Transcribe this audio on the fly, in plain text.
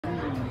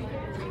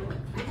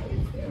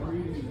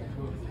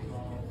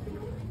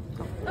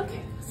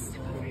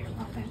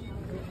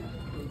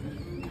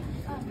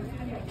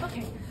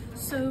Okay,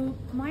 so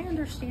my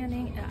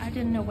understanding, I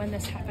didn't know when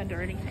this happened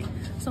or anything.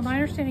 So my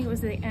understanding, it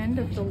was the end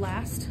of the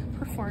last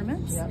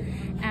performance. Yep.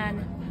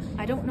 And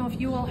I don't know if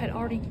you all had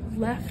already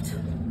left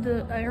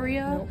the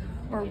area. Nope.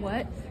 Or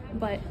what,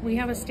 but we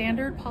have a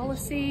standard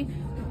policy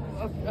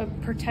of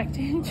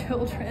protecting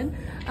children.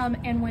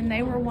 And when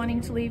they were wanting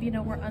to leave, you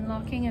know, we're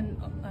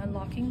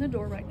unlocking the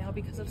door right now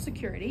because of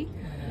security.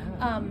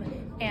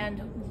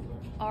 And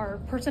our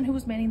person who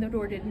was manning the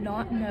door did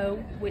not know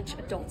which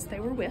adults they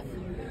were with.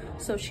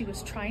 So she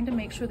was trying to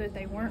make sure that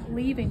they weren't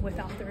leaving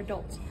without their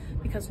adults,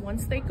 because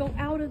once they go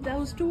out of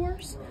those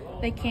doors,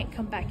 they can't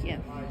come back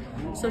in.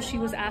 So she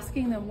was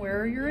asking them,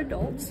 where are your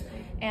adults?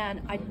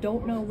 And I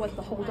don't know what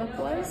the holdup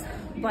was,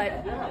 but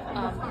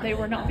they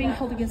were not being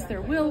held against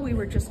their will. We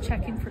were just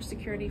checking for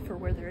security for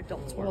where their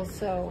adults were. Well,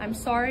 so I'm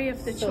sorry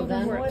if the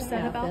children were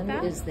upset about that. What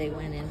happened is they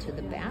went into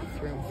the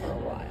bathroom for a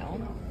while,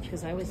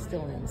 because I was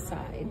still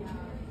inside,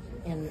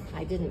 and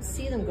I didn't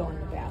see them go in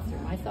the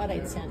bathroom. I thought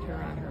I'd sent her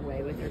on her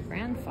way with her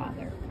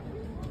grandfather.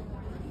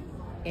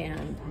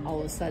 And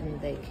all of a sudden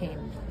they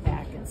came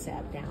back and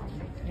sat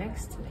down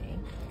next to me.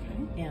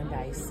 And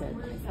I said,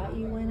 I thought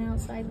you went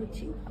outside with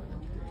Chico.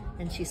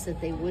 And she said,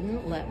 they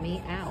wouldn't let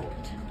me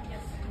out.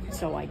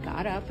 So I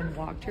got up and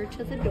walked her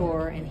to the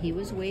door, and he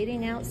was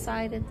waiting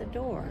outside at the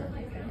door,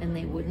 and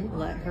they wouldn't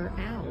let her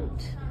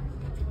out.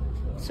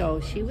 So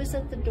she was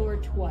at the door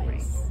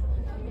twice.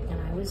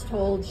 And I was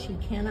told she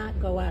cannot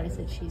go out. I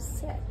said, she's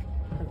sick.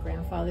 Her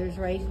grandfather's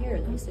right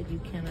here. They said,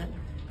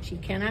 she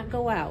cannot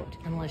go out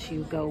unless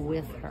you go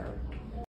with her.